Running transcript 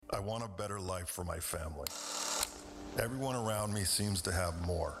want a better life for my family. Everyone around me seems to have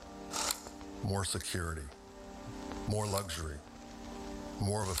more security, more luxury,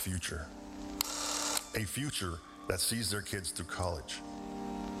 more of a future that sees their kids through college,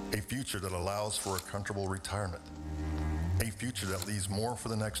 a future that allows for a comfortable retirement, a future that leaves more for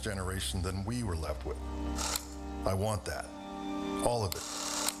the next generation than we were left with. I want that, all of it.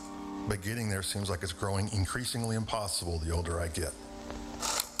 But getting there seems like it's growing increasingly impossible the older I get.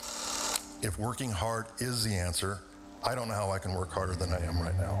 If working hard is the answer, I don't know how I can work harder than I am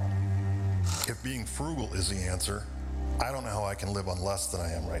right now. If being frugal is the answer, I don't know how I can live on less than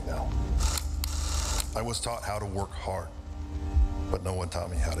I am right now. I was taught how to work hard, but no one taught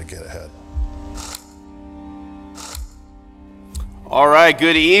me how to get ahead. All right,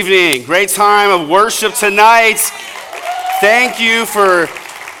 good evening. Great time of worship tonight. Thank you for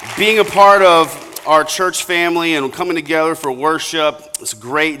being a part of our church family and coming together for worship. It's a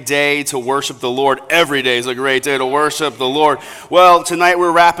great day to worship the Lord. Every day is a great day to worship the Lord. Well, tonight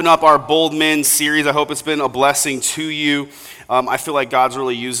we're wrapping up our Bold Men series. I hope it's been a blessing to you. I feel like God's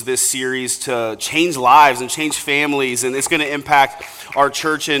really used this series to change lives and change families, and it's going to impact our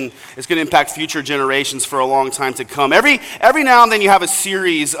church and it's going to impact future generations for a long time to come. Every now and then you have a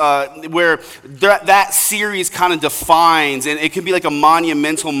series where that series kind of defines, and it can be like a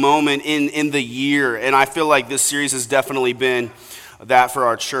monumental moment in the year, and I feel like this series has definitely been that for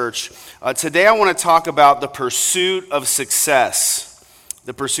our church. Today I want to talk about the pursuit of success.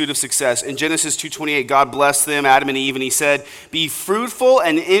 The pursuit of success. In Genesis 2:28, God blessed them, Adam and Eve, and he said, "Be fruitful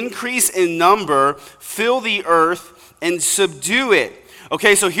and increase in number, fill the earth and subdue it."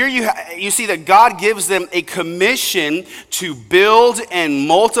 Okay, so here you see that God gives them a commission to build and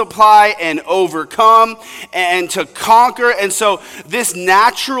multiply and overcome and to conquer. And so this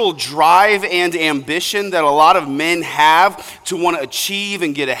natural drive and ambition that a lot of men have to want to achieve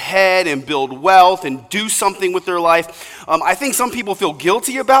and get ahead and build wealth and do something with their life, I think some people feel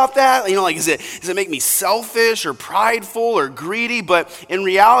guilty about that. You know, like, does it make me selfish or prideful or greedy? But in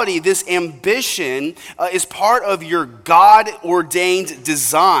reality, this ambition is part of your God-ordained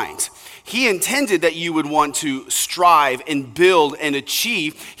designs. He intended that you would want to strive and build and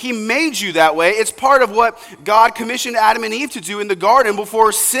achieve. He made you that way. It's part of what God commissioned Adam and Eve to do in the garden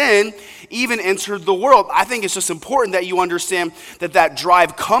before sin even entered the world. I think it's just important that you understand that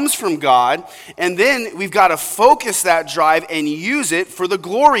drive comes from God, and then we've got to focus that drive and use it for the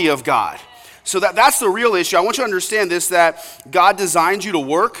glory of God. So that's the real issue. I want you to understand this, that God designed you to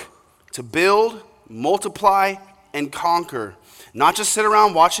work, to build, multiply, and conquer. Not just sit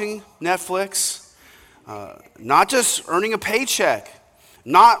around watching Netflix, not just earning a paycheck,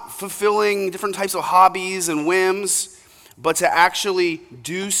 not fulfilling different types of hobbies and whims, but to actually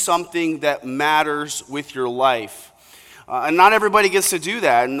do something that matters with your life. And not everybody gets to do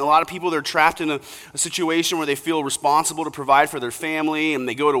that. And a lot of people, they're trapped in a situation where they feel responsible to provide for their family, and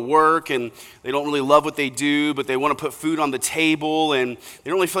they go to work and they don't really love what they do, but they want to put food on the table, and they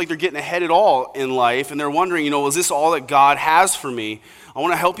don't really feel like they're getting ahead at all in life. And they're wondering, is this all that God has for me? I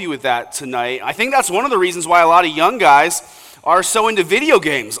want to help you with that tonight. I think that's one of the reasons why a lot of young guys are so into video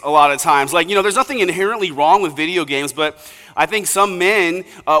games a lot of times. Like, there's nothing inherently wrong with video games, but I think some men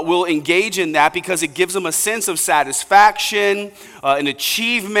will engage in that because it gives them a sense of satisfaction, an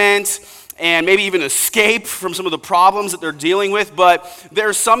achievement, and maybe even escape from some of the problems that they're dealing with. But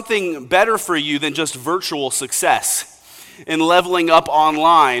there's something better for you than just virtual success in leveling up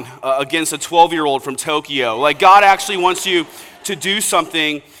online against a 12-year-old from Tokyo. Like, God actually wants you to do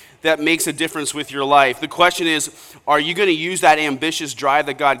something that makes a difference with your life. The question is, are you going to use that ambitious drive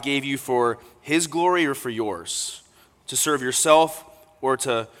that God gave you for His glory or for yours? To serve yourself or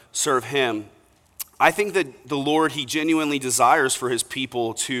to serve Him? I think that the Lord, He genuinely desires for His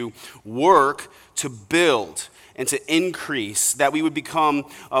people to work, to build, and to increase, that we would become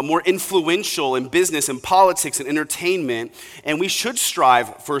more influential in business and politics and entertainment, and we should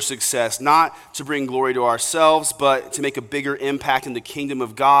strive for success, not to bring glory to ourselves, but to make a bigger impact in the kingdom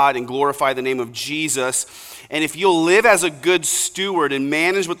of God and glorify the name of Jesus. And if you'll live as a good steward and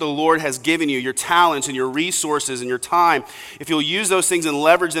manage what the Lord has given you, your talents and your resources and your time, if you'll use those things and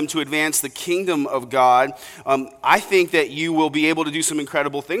leverage them to advance the kingdom of God, I think that you will be able to do some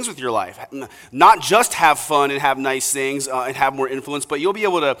incredible things with your life. Not just have fun and have nice things and have more influence, but you'll be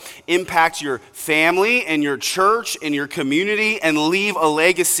able to impact your family and your church and your community and leave a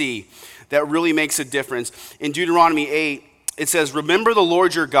legacy that really makes a difference. In Deuteronomy 8, it says, "Remember the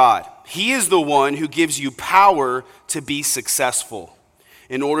Lord your God. He is the one who gives you power to be successful."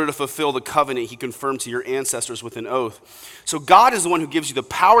 in order to fulfill the covenant he confirmed to your ancestors with an oath. So God is the one who gives you the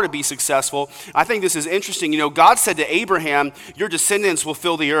power to be successful. I think this is interesting. God said to Abraham, your descendants will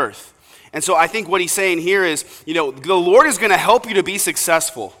fill the earth. And so I think what he's saying here is, the Lord is going to help you to be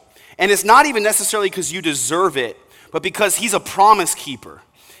successful. And it's not even necessarily because you deserve it, but because he's a promise keeper.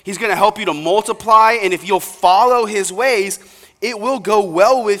 He's going to help you to multiply, and if you'll follow his ways, it will go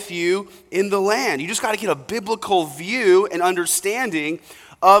well with you in the land. You just got to get a biblical view and understanding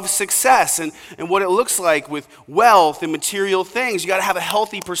of success and what it looks like with wealth and material things. You got to have a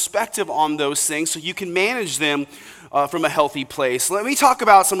healthy perspective on those things so you can manage them from a healthy place. Let me talk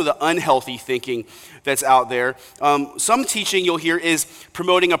about some of the unhealthy thinking that's out there. Some teaching you'll hear is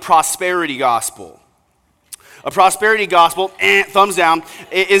promoting a prosperity gospel. A prosperity gospel, thumbs down,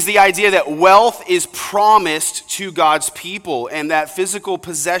 is the idea that wealth is promised to God's people and that physical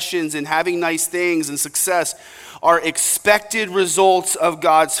possessions and having nice things and success are expected results of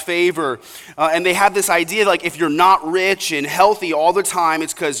God's favor. And they have this idea like if you're not rich and healthy all the time,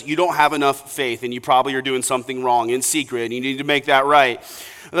 it's because you don't have enough faith and you probably are doing something wrong in secret and you need to make that right.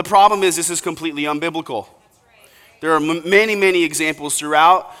 The problem is this is completely unbiblical. There are many, many examples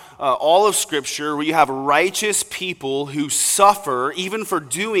throughout all of Scripture where you have righteous people who suffer even for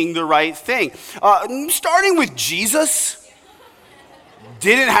doing the right thing. Starting with Jesus,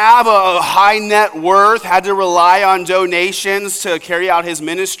 didn't have a high net worth, had to rely on donations to carry out his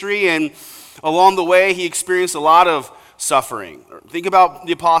ministry, and along the way he experienced a lot of suffering. Think about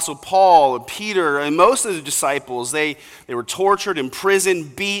the Apostle Paul and Peter and most of the disciples. They were tortured,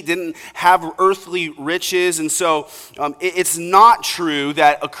 imprisoned, beat, didn't have earthly riches. And so it's not true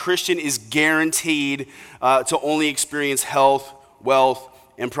that a Christian is guaranteed to only experience health, wealth,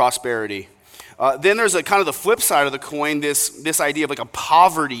 and prosperity. Then there's a kind of the flip side of the coin, this idea of like a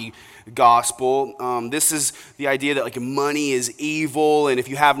poverty gospel. This is the idea that like money is evil, and if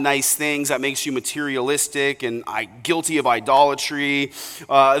you have nice things, that makes you materialistic and guilty of idolatry.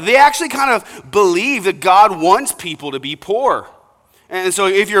 They actually kind of believe that God wants people to be poor. And so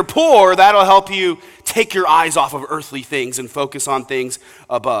if you're poor, that'll help you take your eyes off of earthly things and focus on things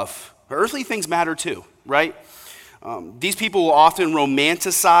above. Earthly things matter too, right? These people will often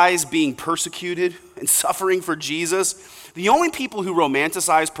romanticize being persecuted and suffering for Jesus. The only people who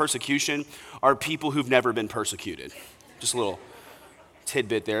romanticize persecution are people who've never been persecuted. Just a little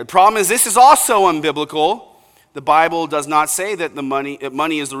tidbit there. The problem is this is also unbiblical. The Bible does not say that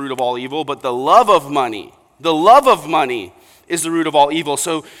money is the root of all evil, but the love of money is the root of all evil.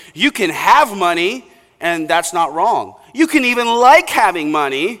 So you can have money, and that's not wrong. You can even like having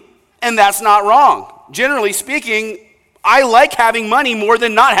money, and that's not wrong. Generally speaking, I like having money more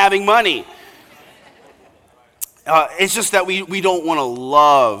than not having money. It's just that we don't want to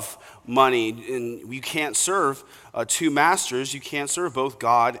love money, and you can't serve two masters. You can't serve both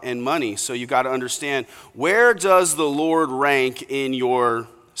God and money. So you got to understand, where does the Lord rank in your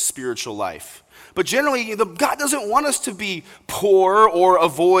spiritual life? But generally, God doesn't want us to be poor or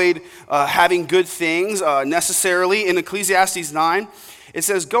avoid having good things necessarily. In Ecclesiastes 9, it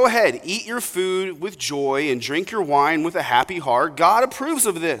says, go ahead, eat your food with joy and drink your wine with a happy heart. God approves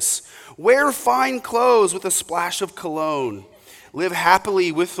of this. Wear fine clothes with a splash of cologne. Live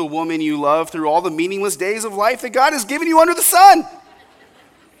happily with the woman you love through all the meaningless days of life that God has given you under the sun.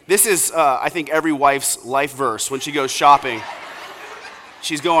 This is, I think, every wife's life verse when she goes shopping.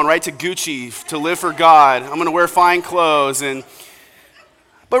 She's going right to Gucci to live for God. I'm going to wear fine clothes. But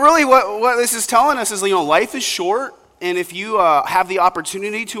really what this is telling us is, life is short. And if you have the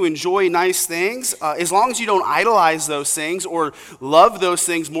opportunity to enjoy nice things, as long as you don't idolize those things or love those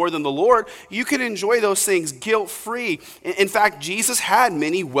things more than the Lord, you can enjoy those things guilt-free. In fact, Jesus had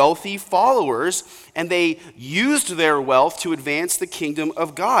many wealthy followers, and they used their wealth to advance the kingdom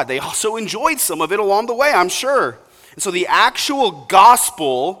of God. They also enjoyed some of it along the way, I'm sure. And so the actual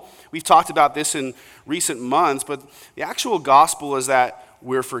gospel, we've talked about this in recent months, but the actual gospel is that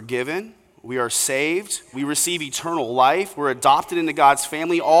we're forgiven. We are saved, we receive eternal life, we're adopted into God's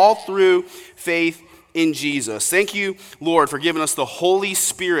family, all through faith in Jesus. Thank you, Lord, for giving us the Holy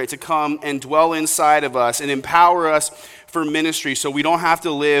Spirit to come and dwell inside of us and empower us for ministry so we don't have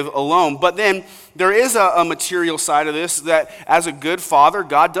to live alone. But then there is a material side of this, that as a good father,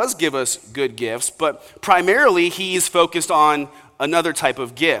 God does give us good gifts, but primarily he's focused on another type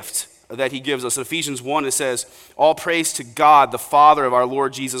of gift that he gives us. In Ephesians 1, it says, all praise to God, the Father of our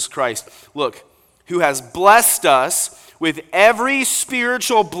Lord Jesus Christ. Look, who has blessed us with every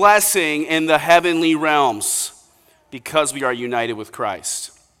spiritual blessing in the heavenly realms because we are united with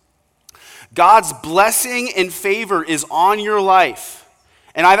Christ. God's blessing and favor is on your life.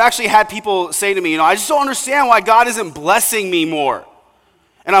 And I've actually had people say to me, I just don't understand why God isn't blessing me more.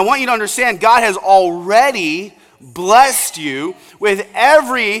 And I want you to understand God has already blessed you with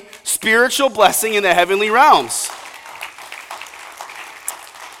every spiritual blessing in the heavenly realms.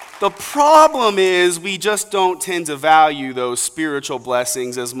 The problem is we just don't tend to value those spiritual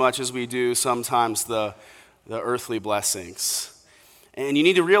blessings as much as we do sometimes the earthly blessings. And you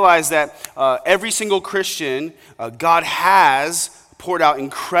need to realize that every single Christian, God has poured out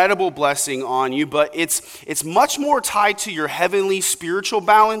incredible blessing on you, but it's much more tied to your heavenly spiritual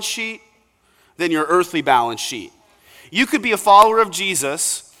balance sheet than your earthly balance sheet. You could be a follower of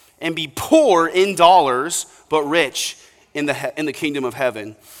Jesus and be poor in dollars, but rich in the kingdom of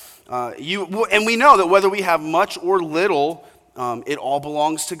heaven. And we know that whether we have much or little, it all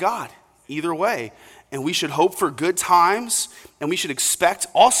belongs to God, either way. And we should hope for good times, and we should expect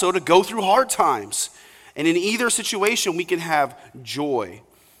also to go through hard times. And in either situation, we can have joy.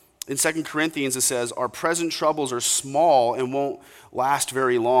 In 2 Corinthians, it says, our present troubles are small and won't last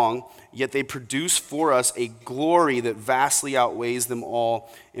very long, yet they produce for us a glory that vastly outweighs them all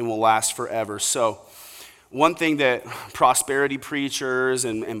and will last forever. So, one thing that prosperity preachers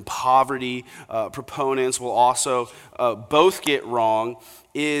and poverty proponents will also both get wrong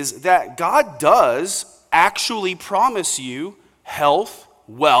is that God does actually promise you health,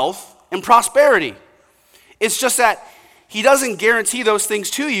 wealth, and prosperity. It's just that he doesn't guarantee those things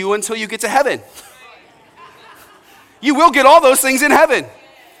to you until you get to heaven. You will get all those things in heaven.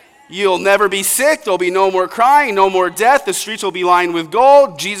 You'll never be sick. There'll be no more crying, no more death. The streets will be lined with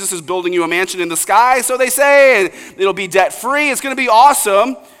gold. Jesus is building you a mansion in the sky, so they say, and it'll be debt-free. It's going to be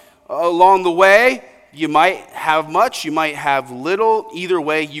awesome. Along the way, you might have much, you might have little. Either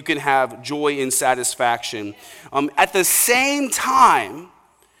way, you can have joy and satisfaction. At the same time,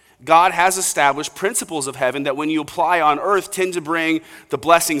 God has established principles of heaven that when you apply on earth tend to bring the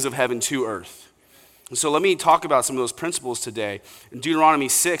blessings of heaven to earth. And so let me talk about some of those principles today. In Deuteronomy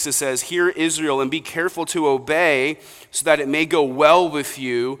 6, it says, hear Israel, and be careful to obey so that it may go well with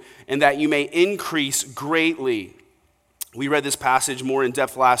you and that you may increase greatly. We read this passage more in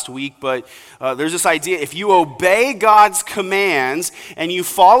depth last week, but there's this idea, if you obey God's commands and you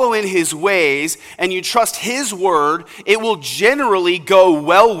follow in his ways and you trust his word, it will generally go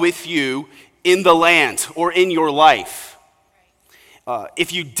well with you in the land or in your life.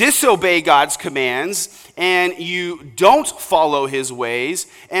 If you disobey God's commands and you don't follow his ways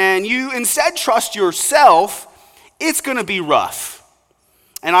and you instead trust yourself, it's going to be rough.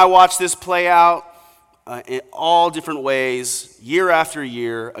 And I watch this play out in all different ways, year after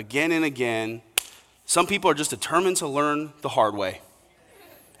year, again and again. Some people are just determined to learn the hard way.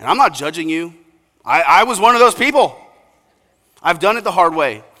 And I'm not judging you. I was one of those people. I've done it the hard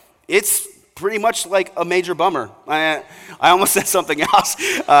way. It's pretty much like a major bummer. I almost said something else.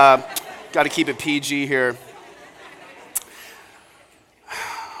 Got to keep it PG here.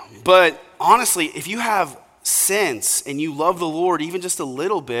 But honestly, if you have sense and you love the Lord even just a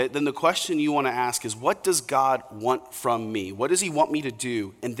little bit, then the question you want to ask is, what does God want from me? What does he want me to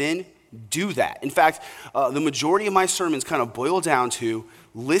do? And then do that. In fact, the majority of my sermons kind of boil down to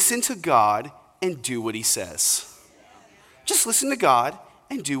listen to God and do what he says. Just listen to God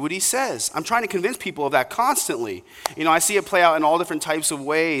and do what he says. I'm trying to convince people of that constantly. You know, I see it play out in all different types of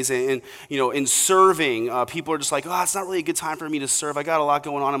ways. And you know, in serving, people are just like, oh, it's not really a good time for me to serve. I got a lot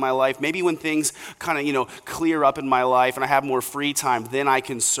going on in my life. Maybe when things kind of, clear up in my life and I have more free time, then I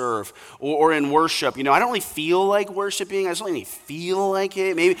can serve. Or in worship, I don't really feel like worshiping. I just don't really feel like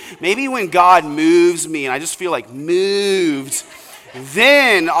it. Maybe when God moves me and I just feel like moved,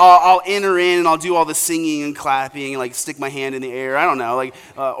 then I'll enter in and I'll do all the singing and clapping and like stick my hand in the air. I don't know,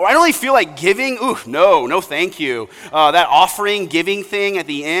 or I don't really feel like giving. Ooh, no, thank you. That offering, giving thing at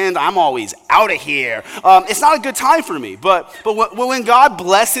the end, I'm always out of here. It's not a good time for me. But when God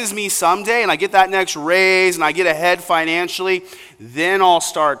blesses me someday and I get that next raise and I get ahead financially, then I'll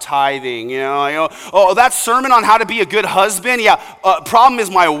start tithing. That sermon on how to be a good husband. Yeah, problem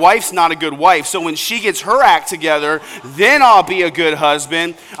is my wife's not a good wife. So when she gets her act together, then I'll be a good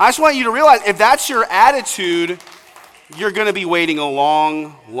husband. I just want you to realize if that's your attitude, you're going to be waiting a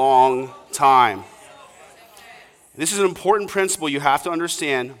long, long time. This is an important principle you have to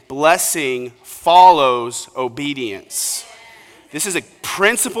understand. Blessing follows obedience. This is a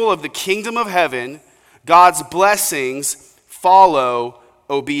principle of the kingdom of heaven. God's blessings follow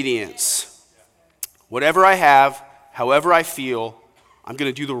obedience. Whatever I have, however I feel, I'm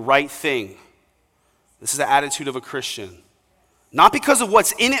going to do the right thing. This is the attitude of a Christian. Not because of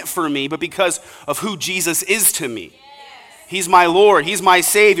what's in it for me, but because of who Jesus is to me. He's my Lord. He's my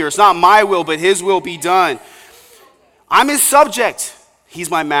Savior. It's not my will, but his will be done. I'm his subject.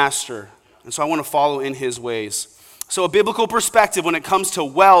 He's my master. And so I want to follow in his ways. So a biblical perspective when it comes to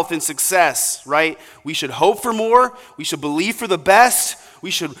wealth and success, right? We should hope for more. We should believe for the best.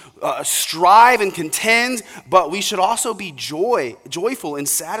 We should strive and contend, but we should also be joyful and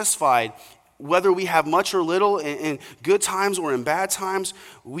satisfied. Whether we have much or little in good times or in bad times,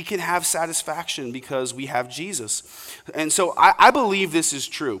 we can have satisfaction because we have Jesus. And so I believe this is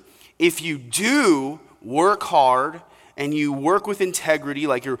true. If you do work hard and you work with integrity,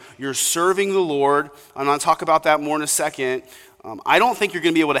 like you're serving the Lord, I'm going to talk about that more in a second, I don't think you're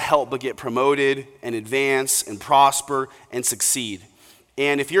going to be able to help but get promoted and advance and prosper and succeed.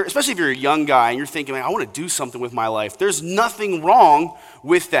 And especially if you're a young guy and you're thinking, man, I want to do something with my life, there's nothing wrong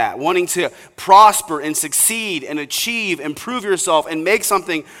with that. Wanting to prosper and succeed and achieve and prove yourself and make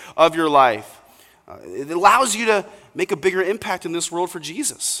something of your life. It allows you to make a bigger impact in this world for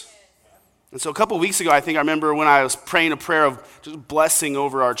Jesus. And so a couple of weeks ago, I remember when I was praying a prayer of just blessing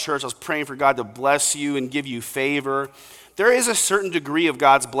over our church, I was praying for God to bless you and give you favor. There is a certain degree of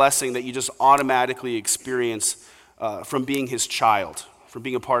God's blessing that you just automatically experience from being his child, from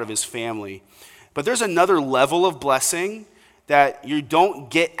being a part of his family. But there's another level of blessing that you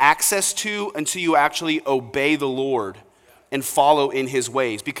don't get access to until you actually obey the Lord and follow in his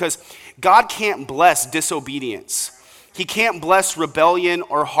ways. Because God can't bless disobedience. He can't bless rebellion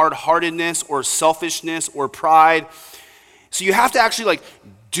or hard-heartedness or selfishness or pride. So you have to actually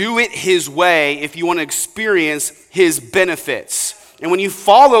do it his way if you want to experience his benefits. And when you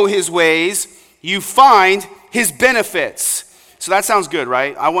follow his ways, you find his benefits. So that sounds good,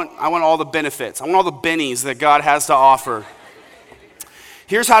 right? I want all the benefits. I want all the bennies that God has to offer.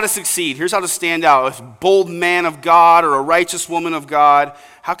 Here's how to succeed. Here's how to stand out. A bold man of God or a righteous woman of God.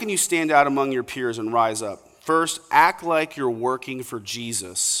 How can you stand out among your peers and rise up? First, act like you're working for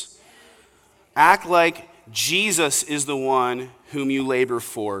Jesus. Act like Jesus is the one whom you labor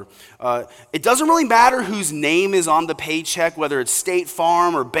for. It doesn't really matter whose name is on the paycheck, whether it's State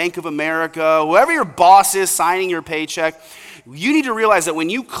Farm or Bank of America, whoever your boss is signing your paycheck. You need to realize that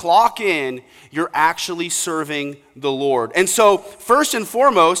when you clock in, you're actually serving the Lord. And so, first and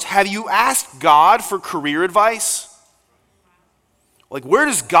foremost, have you asked God for career advice? Where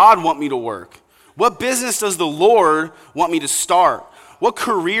does God want me to work? What business does the Lord want me to start? What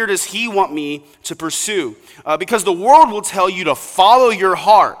career does he want me to pursue? Because the world will tell you to follow your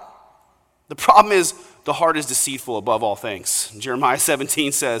heart. The problem is the heart is deceitful above all things. Jeremiah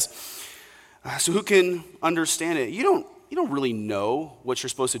 17 says, so who can understand it? You don't really know what you're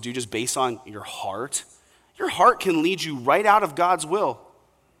supposed to do just based on your heart. Your heart can lead you right out of God's will.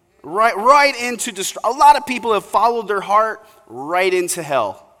 Right into destruction. A lot of people have followed their heart right into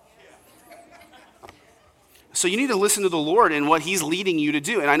hell. So you need to listen to the Lord and what he's leading you to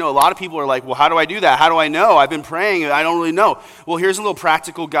do. And I know a lot of people are like, well, how do I do that? How do I know? I've been praying and I don't really know. Well, here's a little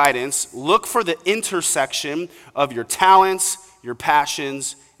practical guidance. Look for the intersection of your talents, your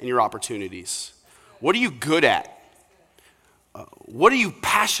passions, and your opportunities. What are you good at? What are you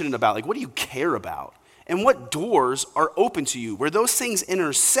passionate about? What do you care about? And what doors are open to you? Where those things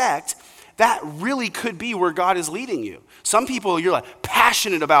intersect, that really could be where God is leading you. Some people, you're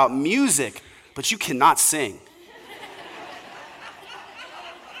passionate about music, but you cannot sing.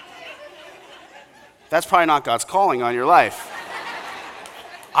 That's probably not God's calling on your life.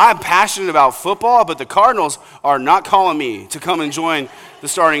 I'm passionate about football, but the Cardinals are not calling me to come and join the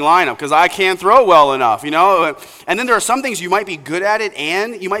starting lineup because I can't throw well enough, And then there are some things you might be good at it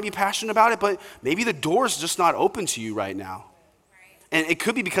and you might be passionate about it, but maybe the door's just not open to you right now. And it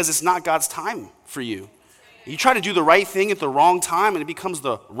could be because it's not God's time for you. You try to do the right thing at the wrong time and it becomes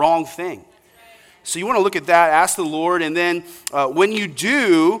the wrong thing. So you want to look at that, ask the Lord, and then when you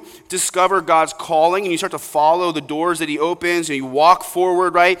do discover God's calling and you start to follow the doors that he opens and you walk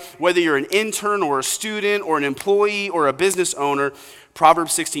forward, right? Whether you're an intern or a student or an employee or a business owner,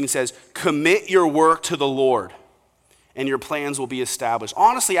 Proverbs 16 says, commit your work to the Lord and your plans will be established.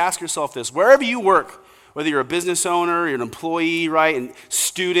 Honestly, ask yourself this, wherever you work, whether you're a business owner, you're an employee, right, and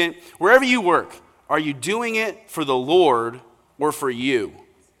student, wherever you work, are you doing it for the Lord or for you?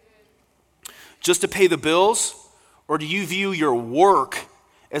 Just to pay the bills, or do you view your work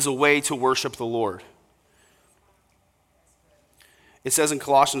as a way to worship the Lord? It says in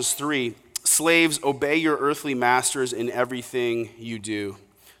Colossians 3, slaves, obey your earthly masters in everything you do.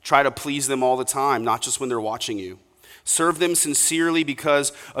 Try to please them all the time, not just when they're watching you. Serve them sincerely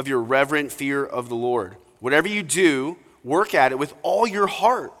because of your reverent fear of the Lord. Whatever you do, work at it with all your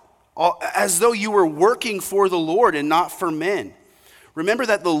heart, as though you were working for the Lord and not for men. Remember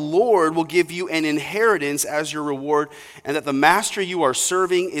that the Lord will give you an inheritance as your reward, and that the master you are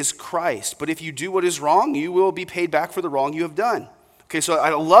serving is Christ. But if you do what is wrong, you will be paid back for the wrong you have done. Okay, so I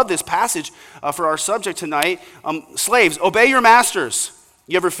love this passage for our subject tonight. Slaves, obey your masters.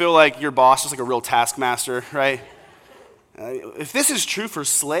 You ever feel like your boss is like a real taskmaster, right? If this is true for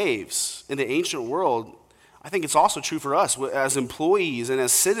slaves in the ancient world, I think it's also true for us as employees and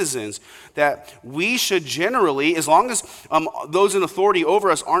as citizens, that we should generally, as long as those in authority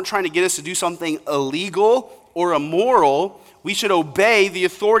over us aren't trying to get us to do something illegal or immoral, we should obey the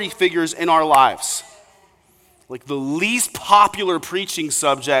authority figures in our lives. Like the least popular preaching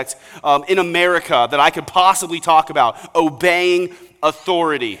subject in America that I could possibly talk about, obeying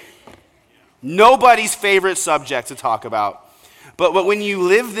authority. Nobody's favorite subject to talk about. But when you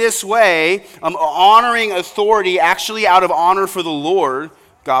live this way, honoring authority actually out of honor for the Lord,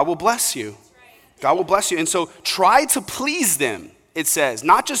 God will bless you. God will bless you. And so try to please them, it says.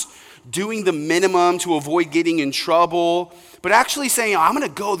 Not just doing the minimum to avoid getting in trouble, but actually saying, I'm going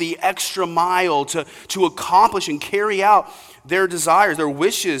to go the extra mile to accomplish and carry out their desires, their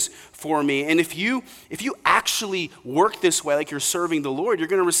wishes for me. And if you actually work this way, like you're serving the Lord, you're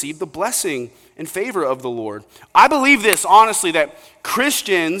going to receive the blessing and favor of the Lord. I believe this, honestly, that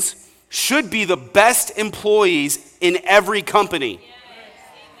Christians should be the best employees in every company.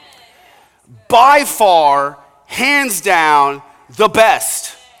 By far, hands down, the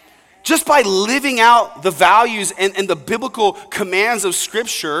best. Just by living out the values and the biblical commands of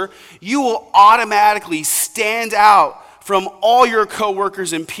Scripture, you will automatically stand out from all your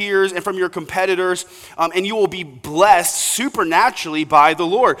coworkers and peers and from your competitors, and you will be blessed supernaturally by the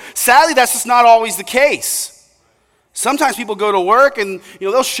Lord. Sadly, that's just not always the case. Sometimes people go to work and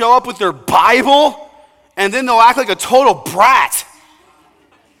they'll show up with their Bible, and then they'll act like a total brat.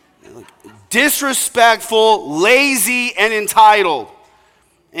 Disrespectful, lazy, and entitled.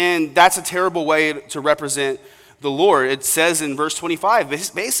 And that's a terrible way to represent the Lord. It says in verse 25,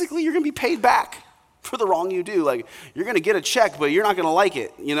 basically you're going to be paid back for the wrong you do. Like, you're going to get a check, but you're not going to like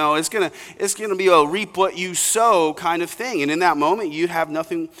it. It's going to be a reap what you sow kind of thing. And in that moment, you'd have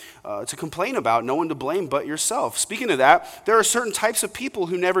nothing to complain about, no one to blame but yourself. Speaking of that, there are certain types of people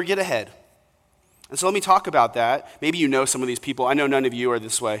who never get ahead. And so let me talk about that. Maybe you know some of these people. I know none of you are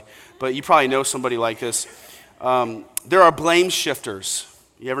this way, but you probably know somebody like this. There are blame shifters.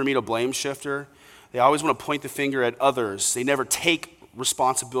 You ever meet a blame shifter? They always want to point the finger at others. They never take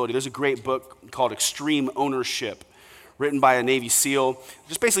responsibility. There's a great book called Extreme Ownership, written by a Navy SEAL. It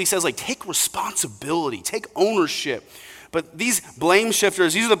just basically says, take responsibility, take ownership. But these blame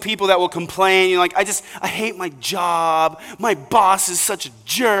shifters, these are the people that will complain, I hate my job, my boss is such a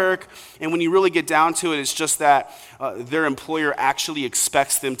jerk. And when you really get down to it, it's just that their employer actually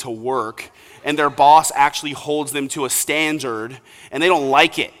expects them to work, and their boss actually holds them to a standard, and they don't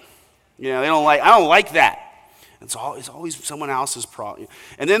like it. I don't like that. It's always someone else's problem.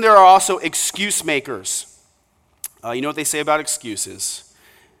 And then there are also excuse makers. You know what they say about excuses?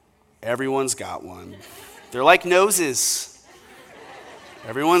 Everyone's got one. They're like noses.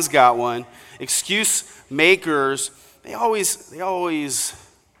 Everyone's got one. Excuse makers, they always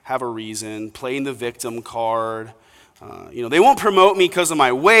have a reason, playing the victim card. They won't promote me because of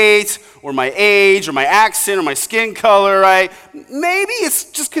my weight or my age or my accent or my skin color, right? Maybe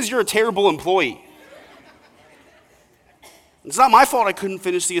it's just because you're a terrible employee. It's not my fault I couldn't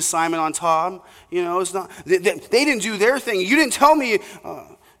finish the assignment on time. It's not. They didn't do their thing. You didn't tell me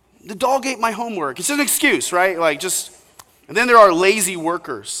the dog ate my homework. It's an excuse, right? And then there are lazy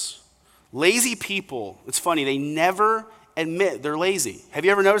workers. Lazy people. It's funny. They never admit they're lazy. Have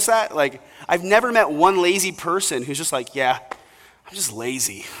you ever noticed that? I've never met one lazy person who's just yeah, I'm just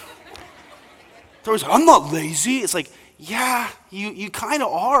lazy. They're always, I'm not lazy. It's yeah, you kind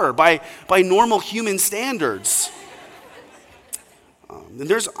of are by normal human standards.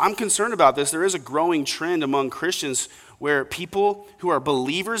 I'm concerned about this. There is a growing trend among Christians where people who are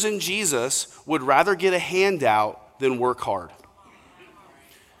believers in Jesus would rather get a handout than work hard.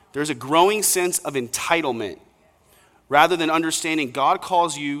 There's a growing sense of entitlement rather than understanding God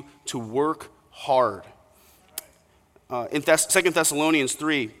calls you to work hard. In 2 Thessalonians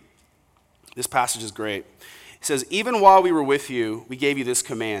 3, this passage is great. It says, even while we were with you, we gave you this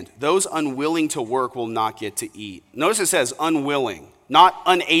command. Those unwilling to work will not get to eat. Notice it says unwilling, not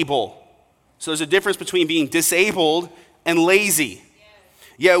unable. So there's a difference between being disabled and lazy.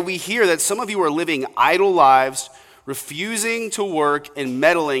 Yet we hear that some of you are living idle lives, refusing to work and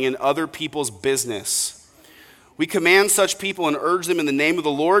meddling in other people's business. We command such people and urge them in the name of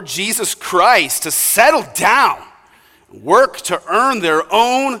the Lord Jesus Christ to settle down, work to earn their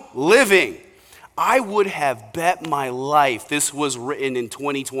own living. I would have bet my life this was written in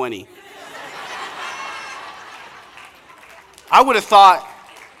 2020. I would have thought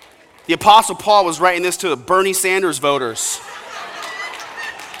the Apostle Paul was writing this to the Bernie Sanders voters.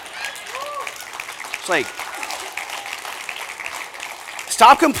 It's like,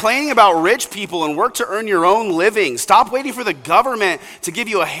 stop complaining about rich people and work to earn your own living. Stop waiting for the government to give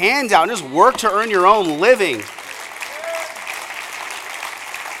you a handout and just work to earn your own living.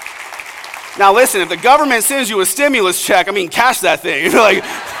 Now listen, if the government sends you a stimulus check, cash that thing. Like,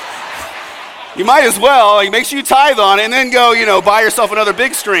 you might as well, make sure you tithe on it and then go, buy yourself another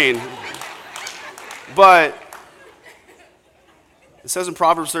big screen. But it says in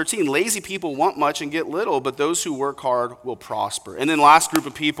Proverbs 13, lazy people want much and get little, but those who work hard will prosper. And then last group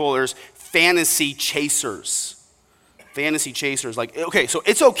of people, there's fantasy chasers. Fantasy chasers. Okay, so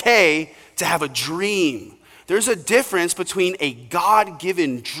it's okay to have a dream. There's a difference between a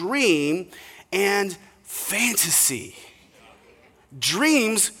God-given dream and fantasy.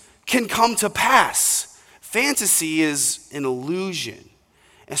 Dreams can come to pass. Fantasy is an illusion.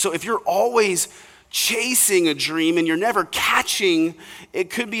 And so if you're always chasing a dream and you're never catching, it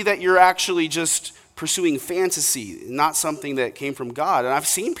could be that you're actually just pursuing fantasy, not something that came from God. And I've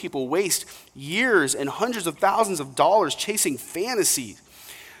seen people waste years and hundreds of thousands of dollars chasing fantasy.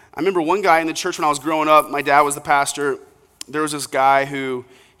 I remember one guy in the church when I was growing up, my dad was the pastor. There was this guy who,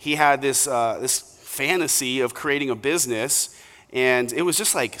 he had this fantasy of creating a business, and it was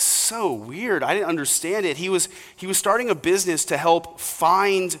just so weird. I didn't understand it. He was starting a business to help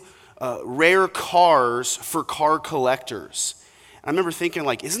find rare cars for car collectors. I remember thinking,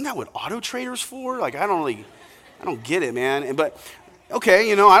 isn't that what Auto Trader's for? I don't get it, man. But okay,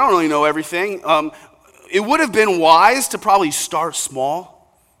 I don't really know everything. It would have been wise to probably start small,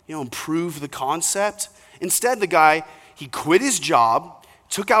 improve the concept. Instead, the guy, he quit his job,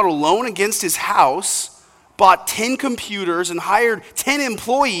 took out a loan against his house, bought 10 computers and hired 10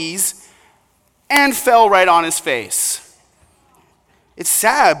 employees, and fell right on his face. It's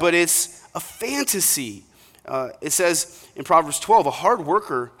sad, but it's a fantasy. It says in Proverbs 12, a hard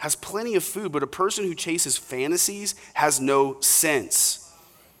worker has plenty of food, but a person who chases fantasies has no sense.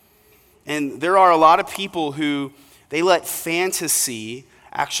 And there are a lot of people who, they let fantasy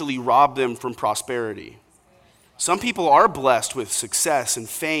actually rob them from prosperity. Some people are blessed with success and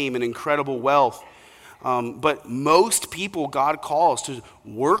fame and incredible wealth. But most people God calls to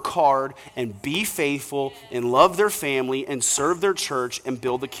work hard and be faithful and love their family and serve their church and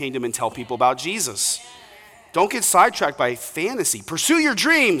build the kingdom and tell people about Jesus. Don't get sidetracked by fantasy. Pursue your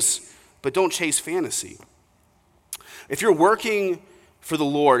dreams, but don't chase fantasy. If you're working for the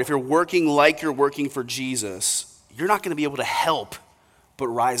Lord, if you're working like you're working for Jesus, you're not going to be able to help but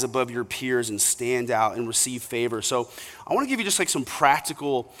rise above your peers and stand out and receive favor. So I want to give you just some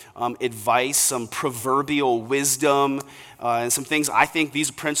practical advice, some proverbial wisdom, and some things I think these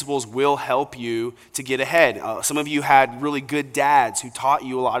principles will help you to get ahead. Some of you had really good dads who taught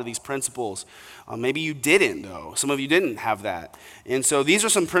you a lot of these principles. Maybe you didn't, though. Some of you didn't have that. And so these are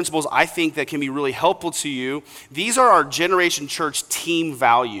some principles I think that can be really helpful to you. These are our Generation Church team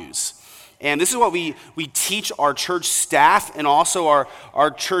values. And this is what we teach our church staff and also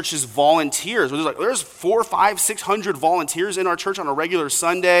our church's volunteers. There's 400, 500, 600 volunteers in our church on a regular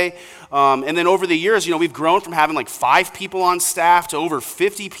Sunday. And then over the years, we've grown from having 5 people on staff to over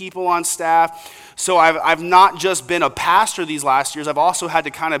 50 people on staff. So I've not just been a pastor these last years. I've also had to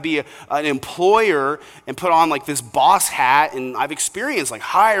kind of be an employer and put on this boss hat. And I've experienced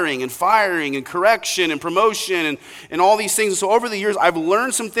hiring and firing and correction and promotion and all these things. And so over the years, I've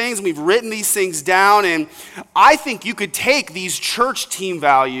learned some things and we've written these things down. And I think you could take these church team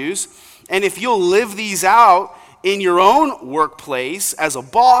values, and if you'll live these out in your own workplace as a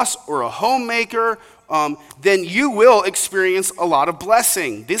boss or a homemaker, then you will experience a lot of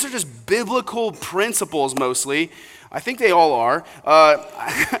blessing. These are just biblical principles mostly. I think they all are.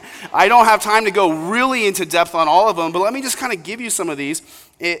 I don't have time to go really into depth on all of them, but let me just kind of give you some of these.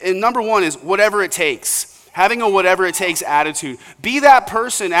 And number one is whatever it takes. Having a whatever it takes attitude. Be that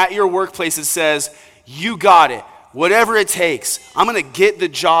person at your workplace that says, you got it. Whatever it takes. I'm going to get the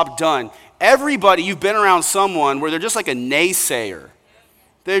job done. Everybody, you've been around someone where they're just like a naysayer.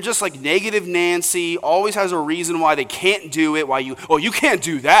 They're just like negative Nancy, always has a reason why they can't do it, you can't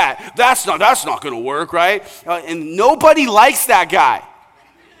do that. That's not going to work, right? And nobody likes that guy.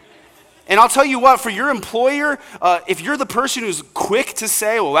 And I'll tell you what, for your employer, if you're the person who's quick to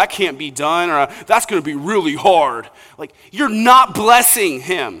say, well, that can't be done, or that's going to be really hard, you're not blessing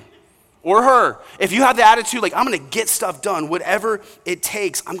him or her. If you have the attitude, I'm going to get stuff done, whatever it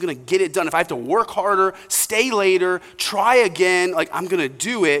takes, I'm going to get it done. If I have to work harder, stay later, try again, I'm going to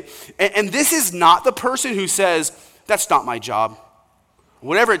do it. And this is not the person who says, that's not my job.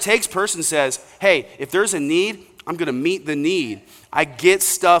 Whatever it takes person says, hey, if there's a need, I'm going to meet the need. I get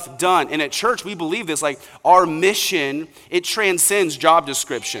stuff done. And at church, we believe this, our mission, it transcends job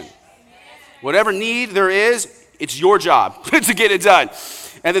description. Whatever need there is, it's your job to get it done.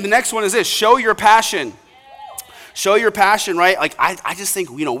 And then the next one is this: show your passion. Show your passion, right? Like, I just think,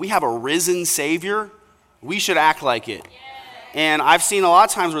 we have a risen Savior. We should act like it. And I've seen a lot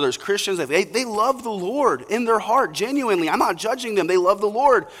of times where there's Christians, they love the Lord in their heart, genuinely. I'm not judging them. They love the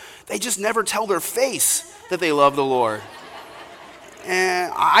Lord. They just never tell their face that they love the Lord.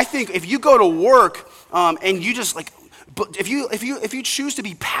 And I think if you go to work and you just but if you choose to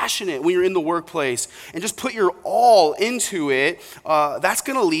be passionate when you're in the workplace and just put your all into it, that's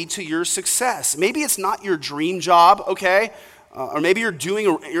going to lead to your success. Maybe it's not your dream job, okay? Or maybe you're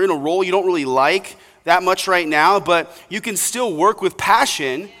in a role you don't really like that much right now, but you can still work with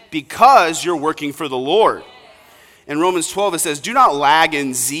passion because you're working for the Lord. In Romans 12, it says, do not lag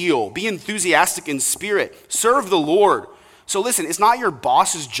in zeal. Be enthusiastic in spirit. Serve the Lord. So listen, it's not your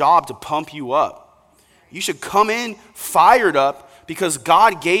boss's job to pump you up. You should come in fired up because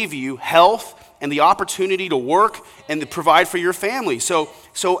God gave you health and the opportunity to work and to provide for your family. So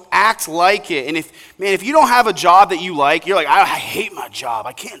act like it. And if you don't have a job that you like, you're like, I hate my job.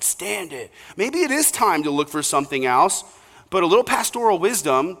 I can't stand it. Maybe it is time to look for something else. But a little pastoral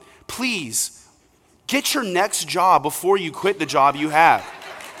wisdom, please, get your next job before you quit the job you have.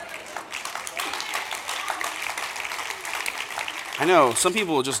 I know, some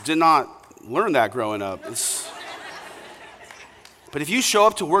people just did not learn that growing up. But if you show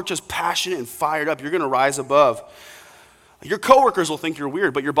up to work just passionate and fired up, you're going to rise above. Your coworkers will think you're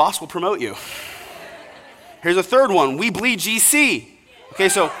weird, but your boss will promote you. Here's a third one. We bleed GC. Okay,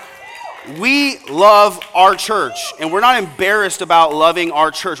 so we love our church, and we're not embarrassed about loving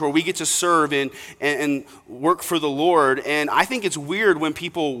our church where we get to serve and work for the Lord. And I think it's weird when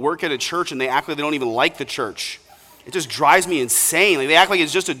people work at a church and they act like they don't even like the church. It just drives me insane. Like, they act like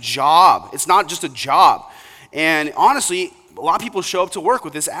it's just a job. It's not just a job. And honestly, a lot of people show up to work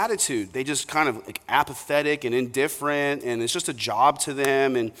with this attitude. They just kind of apathetic and indifferent, and it's just a job to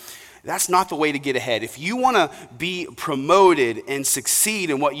them. And that's not the way to get ahead. If you want to be promoted and succeed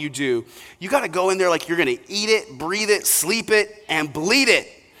in what you do, you got to go in there like you're going to eat it, breathe it, sleep it, and bleed it.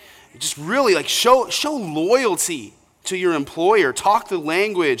 Just really show loyalty to your employer. Talk the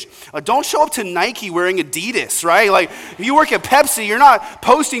language. Don't show up to Nike wearing Adidas, right? Like, if you work at Pepsi, you're not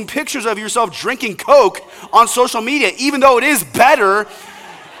posting pictures of yourself drinking Coke on social media, even though it is better.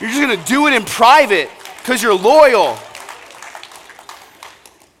 You're just going to do it in private because you're loyal.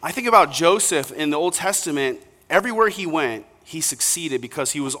 I think about Joseph in the Old Testament. Everywhere he went, he succeeded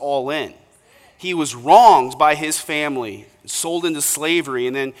because he was all in. He was wronged by his family, sold into slavery,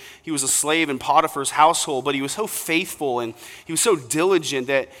 and then he was a slave in Potiphar's household, but he was so faithful and he was so diligent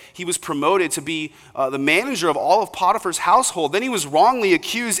that he was promoted to be the manager of all of Potiphar's household. Then he was wrongly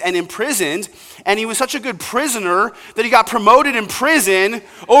accused and imprisoned, and he was such a good prisoner that he got promoted in prison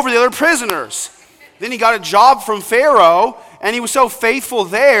over the other prisoners. Then he got a job from Pharaoh, and he was so faithful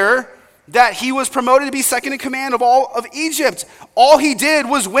there that he was promoted to be second in command of all of Egypt. All he did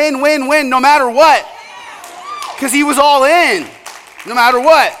was win, no matter what. Because he was all in, no matter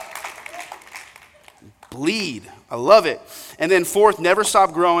what. Bleed. I love it. And then fourth, never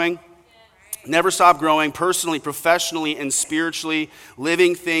stop growing. Never stop growing personally, professionally, and spiritually.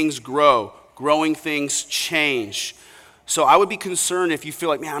 Living things grow. Growing things change. So I would be concerned if you feel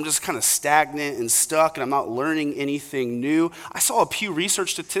like, man, I'm just kind of stagnant and stuck and I'm not learning anything new. I saw a Pew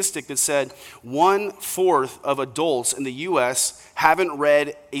Research statistic that said 1/4 of adults in the U.S. haven't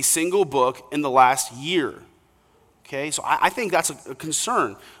read a single book in the last year. Okay, so I think that's a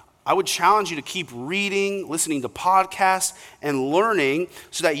concern. I would challenge you to keep reading, listening to podcasts, and learning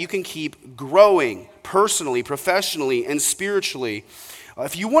so that you can keep growing personally, professionally, and spiritually.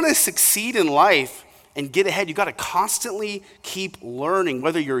 If you want to succeed in life and get ahead, you got to constantly keep learning,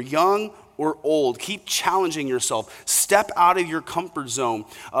 whether you're young or old. Keep challenging yourself. Step out of your comfort zone.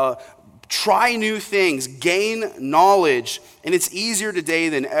 Try new things. Gain knowledge. And it's easier today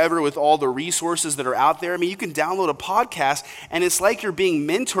than ever with all the resources that are out there. I mean, you can download a podcast, and it's like you're being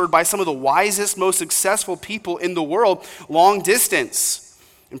mentored by some of the wisest, most successful people in the world, long distance.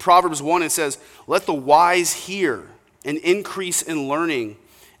 In Proverbs 1, it says, "Let the wise hear and increase in learning,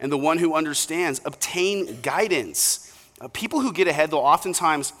 and the one who understands obtain guidance." People who get ahead,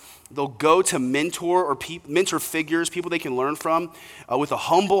 they'll go to mentor or mentor figures, people they can learn from, with a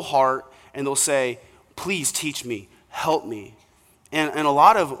humble heart, and they'll say, "Please teach me, help me." And a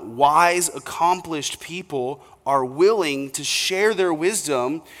lot of wise, accomplished people are willing to share their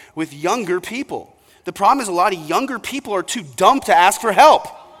wisdom with younger people. The problem is a lot of younger people are too dumb to ask for help.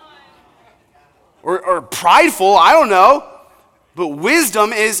 Or prideful, I don't know. But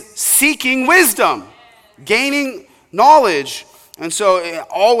wisdom is seeking wisdom, gaining knowledge. And so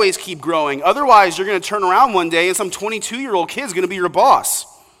always keep growing. Otherwise, you're going to turn around one day and some 22-year-old kid is going to be your boss.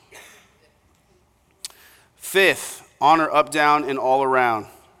 Fifth, honor up, down, and all around.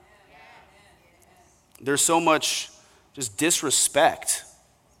 There's so much just disrespect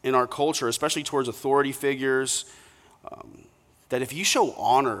in our culture, especially towards authority figures, that if you show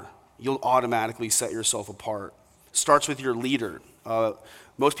honor, you'll automatically set yourself apart. Starts with your leader.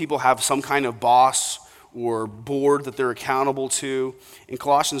 Most people have some kind of boss or board that they're accountable to. In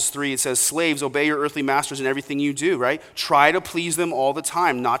Colossians 3, it says, slaves, obey your earthly masters in everything you do, right? Try to please them all the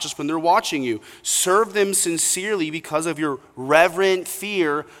time, not just when they're watching you. Serve them sincerely because of your reverent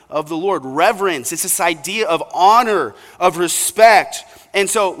fear of the Lord. Reverence, it's this idea of honor, of respect. And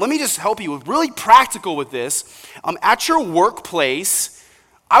so let me just help you with really practical with this. At your workplace,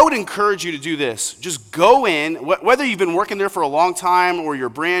 I would encourage you to do this. Just go in, whether you've been working there for a long time or you're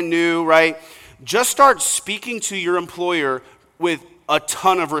brand new, right? Just start speaking to your employer with a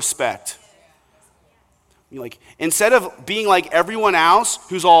ton of respect. Like, instead of being like everyone else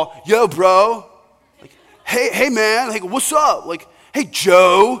who's all, yo, bro, like, hey, man, like, what's up? Like, hey,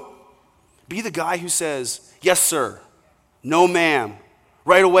 Joe. Be the guy who says, yes, sir. No, ma'am.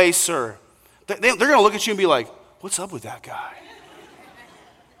 Right away, sir. They're going to look at you and be like, what's up with that guy?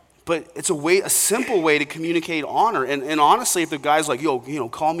 But it's a simple way to communicate honor. And honestly, if the guy's like, yo,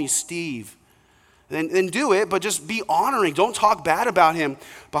 call me Steve, then do it, but just be honoring. Don't talk bad about him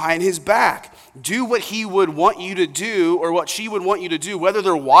behind his back. Do what he would want you to do or what she would want you to do, whether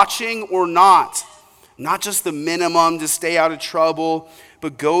they're watching or not. Not just the minimum to stay out of trouble,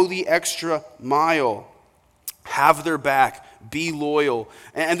 but go the extra mile. Have their back. Be loyal.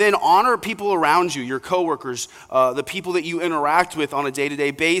 And then honor people around you, your coworkers, the people that you interact with on a day-to-day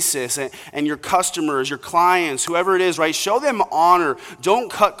basis, and your customers, your clients, whoever it is, right? Show them honor.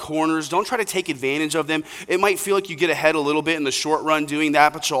 Don't cut corners. Don't try to take advantage of them. It might feel like you get ahead a little bit in the short run doing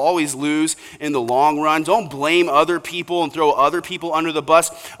that, but you'll always lose in the long run. Don't blame other people and throw other people under the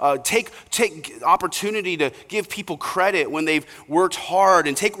bus. Take opportunity to give people credit when they've worked hard,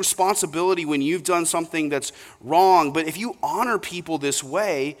 and take responsibility when you've done something that's wrong. But if you honor people this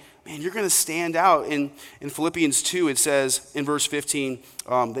way, man, you're going to stand out. In Philippians 2, it says in verse 15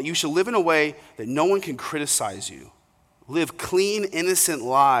 that you shall live in a way that no one can criticize you. Live clean, innocent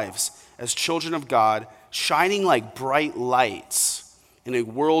lives as children of God, shining like bright lights in a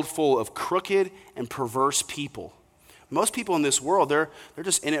world full of crooked and perverse people. Most people in this world, they're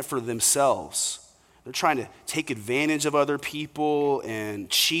just in it for themselves. They're trying to take advantage of other people and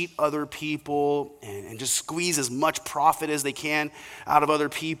cheat other people and just squeeze as much profit as they can out of other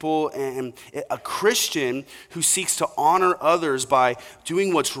people. And a Christian who seeks to honor others by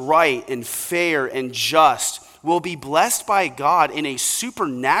doing what's right and fair and just will be blessed by God in a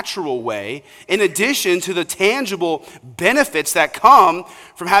supernatural way, in addition to the tangible benefits that come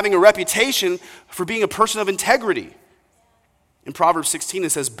from having a reputation for being a person of integrity. In Proverbs 16, it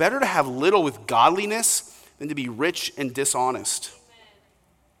says, better to have little with godliness than to be rich and dishonest.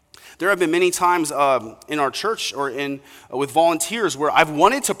 There have been many times in our church or with volunteers where I've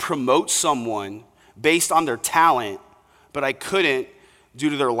wanted to promote someone based on their talent, but I couldn't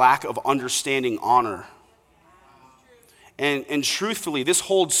due to their lack of understanding honor. And truthfully, this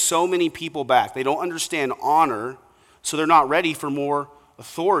holds so many people back. They don't understand honor, so they're not ready for more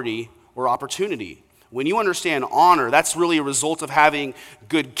authority or opportunity. When you understand honor, that's really a result of having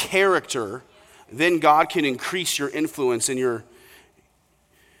good character. Then God can increase your influence and your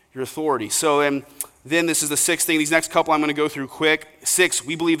authority. So then this is the sixth thing. These next couple I'm going to go through quick. 6,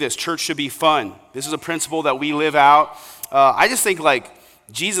 we believe this. Church should be fun. This is a principle that we live out. I just think like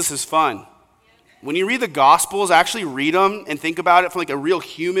Jesus is fun. When you read the Gospels, actually read them and think about it from like a real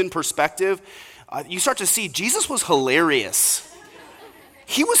human perspective, you start to see Jesus was hilarious.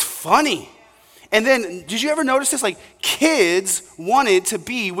 He was funny. And then, did you ever notice this? Like, kids wanted to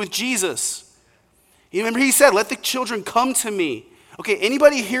be with Jesus. You remember he said, let the children come to me. Okay,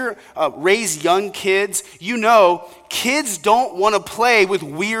 anybody here raise young kids? You know, kids don't want to play with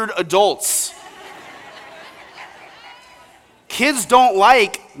weird adults. Kids don't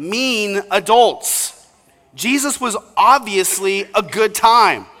like mean adults. Jesus was obviously a good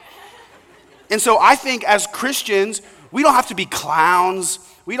time. And so I think as Christians, we don't have to be clowns.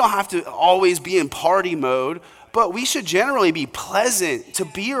 We don't have to always be in party mode, but we should generally be pleasant to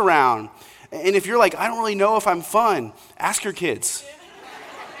be around. And if you're like, I don't really know if I'm fun, ask your kids.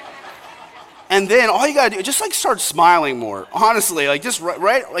 And then all you gotta do, just like start smiling more. Honestly, like just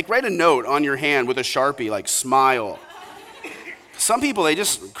write a note on your hand with a Sharpie, like smile. Some people, they're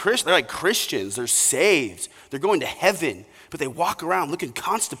like Christians, they're saved, they're going to heaven, but they walk around looking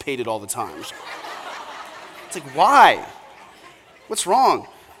constipated all the time. It's like, why? What's wrong?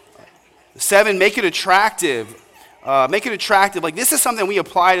 7, make it attractive. Make it attractive. Like, this is something we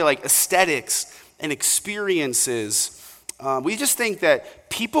apply to like aesthetics and experiences. We just think that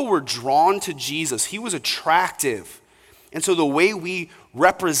people were drawn to Jesus. He was attractive. And so the way we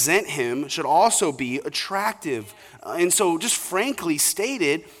represent him should also be attractive. And so just frankly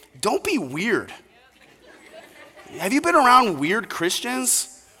stated, don't be weird. Have you been around weird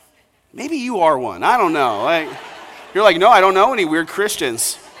Christians? Maybe you are one. I don't know. Like, you're like, no, I don't know any weird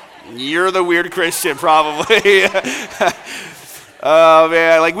Christians. You're the weird Christian, probably. Oh,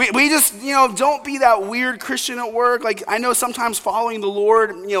 man. Like, we just, don't be that weird Christian at work. Like, I know sometimes following the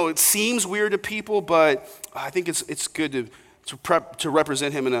Lord, it seems weird to people, but I think it's good to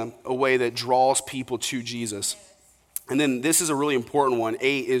represent him in a way that draws people to Jesus. And then this is a really important one.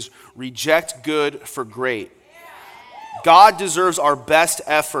 8 is reject good for great. God deserves our best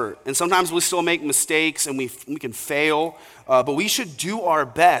effort. And sometimes we still make mistakes and we can fail, but we should do our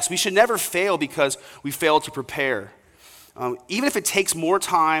best. We should never fail because we failed to prepare. Even if it takes more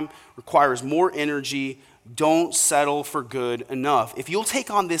time, requires more energy, don't settle for good enough. If you'll take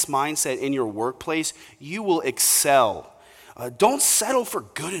on this mindset in your workplace, you will excel. Don't settle for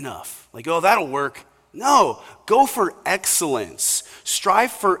good enough. Like, oh, that'll work. No, go for excellence.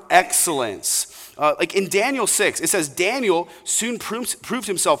 Strive for excellence. Like in Daniel 6, it says, Daniel soon proved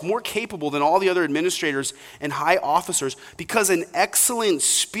himself more capable than all the other administrators and high officers because an excellent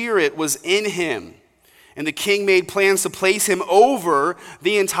spirit was in him. And the king made plans to place him over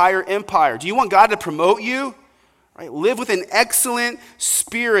the entire empire. Do you want God to promote you? Right? Live with an excellent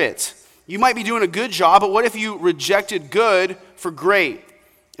spirit. You might be doing a good job, but what if you rejected good for great?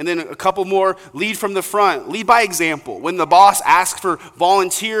 And then a couple more, lead from the front. Lead by example. When the boss asks for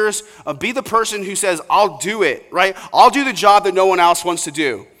volunteers, be the person who says, I'll do it, right? I'll do the job that no one else wants to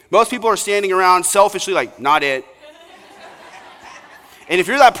do. Most people are standing around selfishly like, not it. And if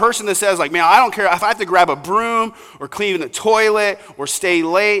you're that person that says like, man, I don't care if I have to grab a broom or clean the toilet or stay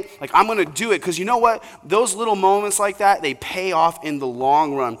late, like I'm going to do it because you know what? Those little moments like that, they pay off in the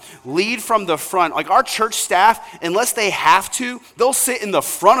long run. Lead from the front. Like our church staff, unless they have to, they'll sit in the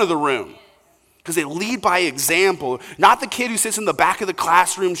front of the room because they lead by example. Not the kid who sits in the back of the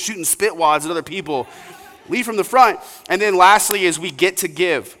classroom shooting spit wads at other people. Lead from the front. And then lastly is we get to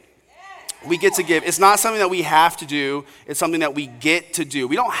give. We get to give. It's not something that we have to do. It's something that we get to do.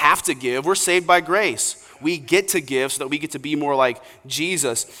 We don't have to give. We're saved by grace. We get to give so that we get to be more like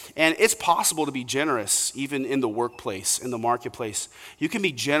Jesus. And it's possible to be generous even in the workplace, in the marketplace. You can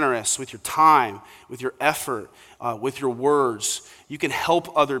be generous with your time, with your effort, with your words. You can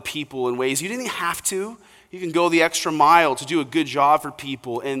help other people in ways you didn't have to. You can go the extra mile to do a good job for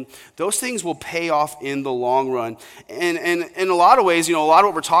people, and those things will pay off in the long run. And in a lot of ways, a lot of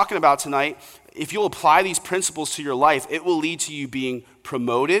what we're talking about tonight, if you'll apply these principles to your life, it will lead to you being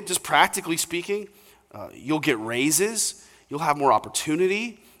promoted, just practically speaking. You'll get raises, you'll have more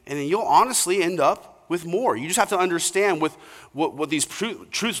opportunity, and then you'll honestly end up with more. You just have to understand with what these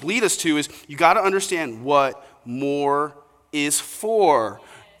truths lead us to is you got to understand what more is for.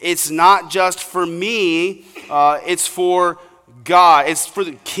 It's not just for me, it's for God. It's for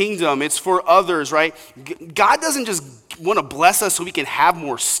the kingdom. It's for others, right? God doesn't just want to bless us so we can have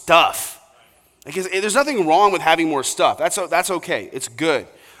more stuff. Like, there's nothing wrong with having more stuff. That's okay. It's good.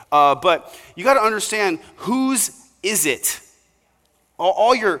 But you got to understand, whose is it?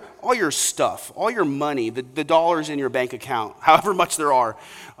 All your stuff, all your money, the dollars in your bank account, however much there are,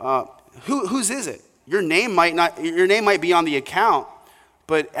 whose is it? Your name might be on the account,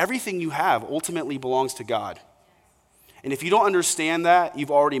 but everything you have ultimately belongs to God. And if you don't understand that,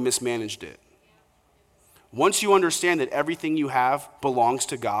 you've already mismanaged it. Once you understand that everything you have belongs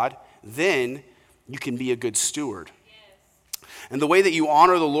to God, then you can be a good steward. And the way that you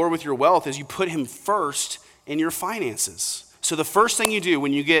honor the Lord with your wealth is you put him first in your finances. So the first thing you do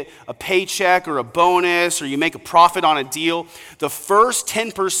when you get a paycheck or a bonus or you make a profit on a deal, the first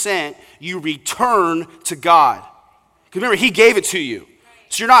 10% you return to God. Because remember, he gave it to you.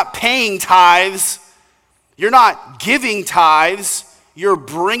 So you're not paying tithes, you're not giving tithes, you're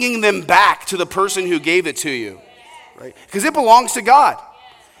bringing them back to the person who gave it to you, right? Because it belongs to God.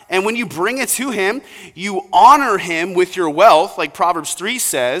 And when you bring it to him, you honor him with your wealth, like Proverbs 3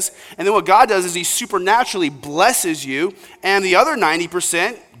 says, and then what God does is he supernaturally blesses you, and the other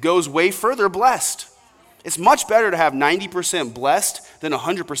 90% goes way further blessed. It's much better to have 90% blessed than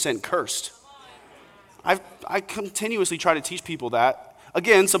 100% cursed. I continuously try to teach people that.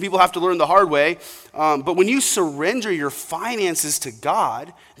 Again, some people have to learn the hard way, but when you surrender your finances to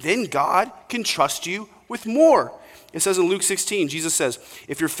God, then God can trust you with more. It says in Luke 16, Jesus says,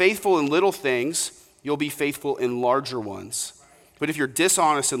 if you're faithful in little things, you'll be faithful in larger ones. But if you're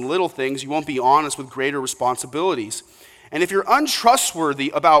dishonest in little things, you won't be honest with greater responsibilities. And if you're untrustworthy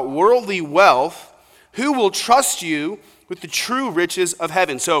about worldly wealth, who will trust you with the true riches of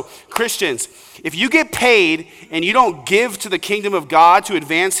heaven? So, Christians, if you get paid and you don't give to the kingdom of God to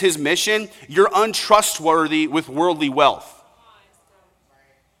advance his mission, you're untrustworthy with worldly wealth.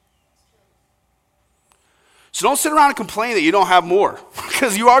 So don't sit around and complain that you don't have more,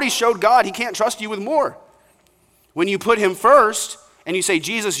 because you already showed God he can't trust you with more. When you put him first and you say,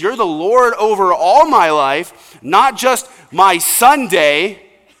 Jesus, you're the Lord over all my life, not just my Sunday,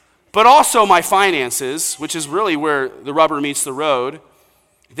 but also my finances, which is really where the rubber meets the road,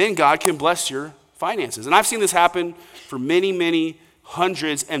 then God can bless your finances. And I've seen this happen for many, many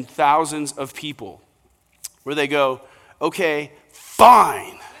hundreds and thousands of people, where they go, okay,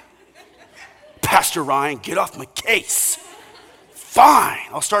 fine. Pastor Ryan, get off my case. Fine,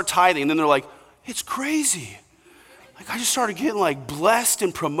 I'll start tithing. And then they're like, it's crazy. Like, I just started getting like blessed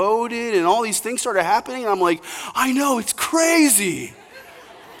and promoted and all these things started happening. And I'm like, I know, it's crazy.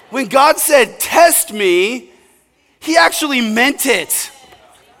 When God said, test me, he actually meant it.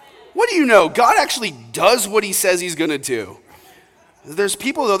 What do you know? God actually does what he says he's going to do. There's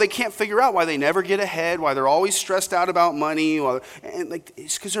people, though, they can't figure out why they never get ahead, why they're always stressed out about money. And like,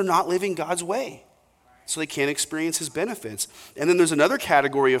 it's because they're not living God's way. So they can't experience his benefits. And then there's another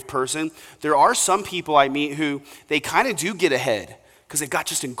category of person. There are some people I meet who they kind of do get ahead because they've got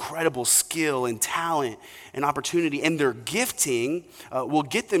just incredible skill and talent and opportunity. And their gifting will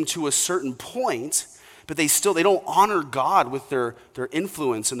get them to a certain point, but they don't honor God with their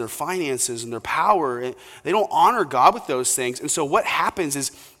influence and their finances and their power. They don't honor God with those things. And so what happens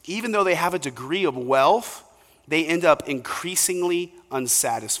is, even though they have a degree of wealth, they end up increasingly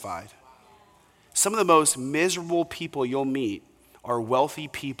unsatisfied. Some of the most miserable people you'll meet are wealthy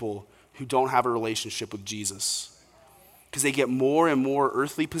people who don't have a relationship with Jesus, because they get more and more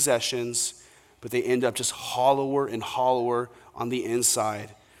earthly possessions, but they end up just hollower and hollower on the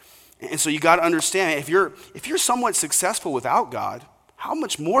inside. And so you got to understand, if you're somewhat successful without God, how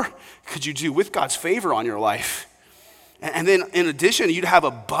much more could you do with God's favor on your life? And then in addition, you'd have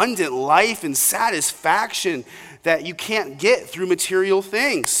abundant life and satisfaction that you can't get through material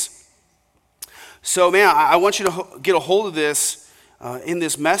things. So, man, I want you to get a hold of this in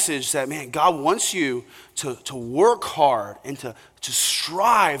this message, that, man, God wants you to work hard and to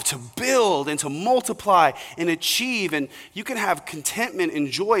strive, to build and to multiply and achieve. And you can have contentment and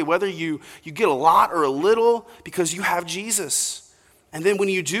joy whether you get a lot or a little, because you have Jesus. And then when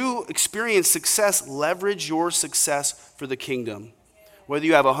you do experience success, leverage your success for the kingdom. Whether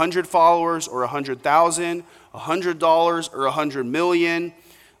you have 100 followers or 100,000, $100 or 100 million,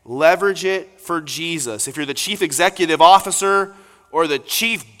 leverage it for Jesus. If you're the chief executive officer or the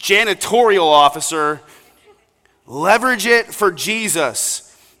chief janitorial officer, leverage it for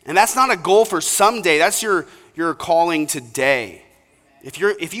Jesus. And that's not a goal for someday. That's your calling today.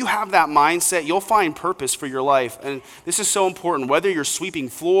 If you have that mindset, you'll find purpose for your life. And this is so important. Whether you're sweeping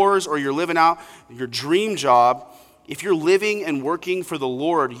floors or you're living out your dream job, if you're living and working for the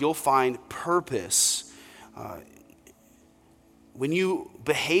Lord, you'll find purpose. When you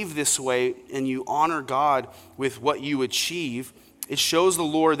behave this way and you honor God with what you achieve, it shows the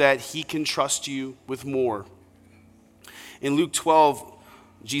Lord that he can trust you with more. In Luke 12,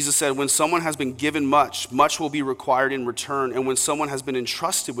 Jesus said, when someone has been given much, much will be required in return. And when someone has been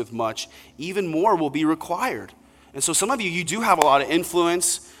entrusted with much, even more will be required. And so some of you do have a lot of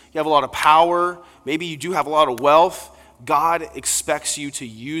influence. You have a lot of power. Maybe you do have a lot of wealth. God expects you to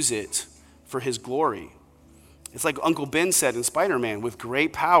use it for his glory. It's like Uncle Ben said in Spider-Man, with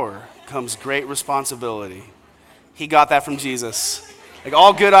great power comes great responsibility. He got that from Jesus. Like,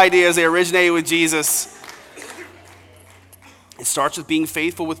 all good ideas, they originated with Jesus. It starts with being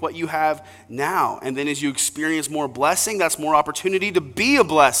faithful with what you have now. And then as you experience more blessing, that's more opportunity to be a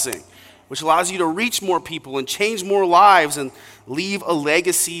blessing, which allows you to reach more people and change more lives and leave a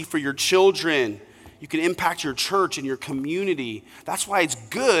legacy for your children. You can impact your church and your community. That's why it's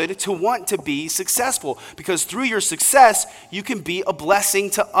good to want to be successful, because through your success, you can be a blessing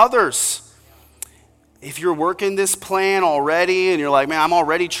to others. If you're working this plan already and you're like, man, I'm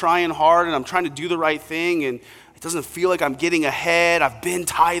already trying hard and I'm trying to do the right thing and it doesn't feel like I'm getting ahead, I've been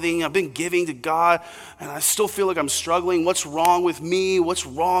tithing, I've been giving to God, and I still feel like I'm struggling. What's wrong with me? What's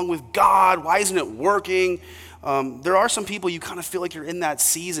wrong with God? Why isn't it working? There are some people you kind of feel like you're in that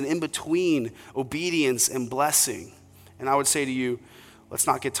season in between obedience and blessing. And I would say to you, let's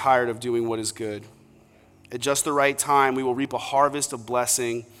not get tired of doing what is good. At just the right time, we will reap a harvest of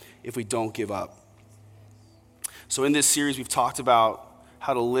blessing if we don't give up. So in this series, we've talked about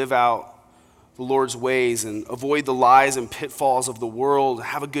how to live out the Lord's ways and avoid the lies and pitfalls of the world,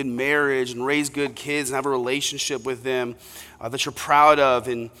 have a good marriage and raise good kids and have a relationship with them that you're proud of,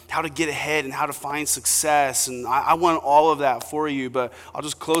 and how to get ahead and how to find success. And I want all of that for you, but I'll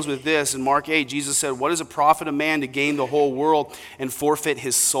just close with this. In Mark 8, Jesus said, "What does it profit a man to gain the whole world and forfeit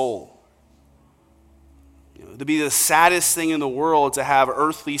his soul?" To be the saddest thing in the world to have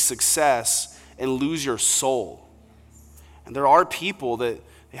earthly success and lose your soul. And there are people that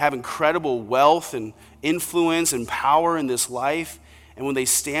they have incredible wealth and influence and power in this life, and when they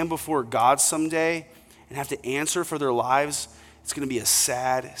stand before God someday and have to answer for their lives, it's going to be a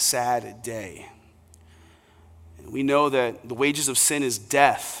sad, sad day. And we know that the wages of sin is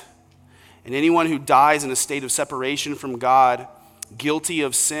death, and anyone who dies in a state of separation from God, guilty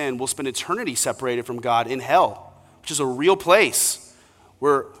of sin, will spend eternity separated from God in hell, which is a real place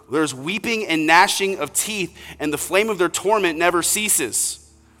where there's weeping and gnashing of teeth, and the flame of their torment never ceases.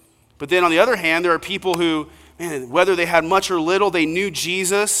 But then on the other hand, there are people who, man, whether they had much or little, they knew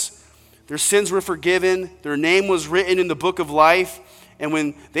Jesus, their sins were forgiven, their name was written in the book of life, and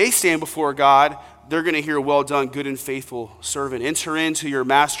when they stand before God, they're going to hear, "Well done, good and faithful servant. Enter into your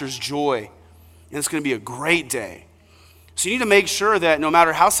master's joy." And it's going to be a great day. So you need to make sure that no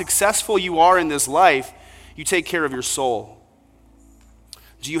matter how successful you are in this life, you take care of your soul.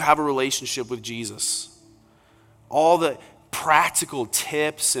 Do you have a relationship with Jesus? All the practical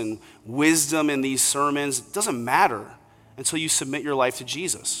tips and wisdom in these sermons doesn't matter until you submit your life to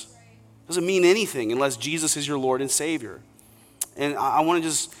Jesus. It doesn't mean anything unless Jesus is your Lord and Savior. And I want to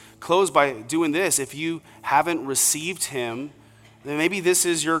just close by doing this. If you haven't received him, then maybe this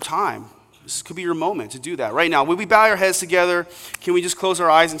is your time. This could be your moment to do that right now. Would we bow our heads together? Can we just close our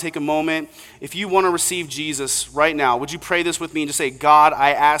eyes and take a moment? If you want to receive Jesus right now, would you pray this with me and just say, "God,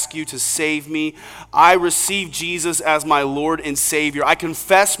 I ask you to save me. I receive Jesus as my Lord and Savior. I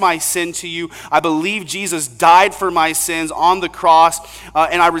confess my sin to you. I believe Jesus died for my sins on the cross,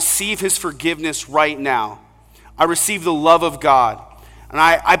 and I receive his forgiveness right now. I receive the love of God. And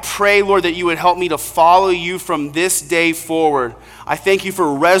I pray, Lord, that you would help me to follow you from this day forward. I thank you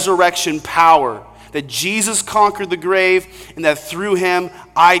for resurrection power, that Jesus conquered the grave, and that through him,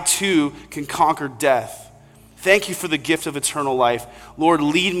 I too can conquer death. Thank you for the gift of eternal life. Lord,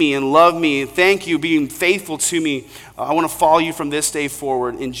 lead me and love me. And thank you being faithful to me. I want to follow you from this day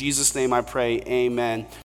forward. In Jesus' name I pray, amen.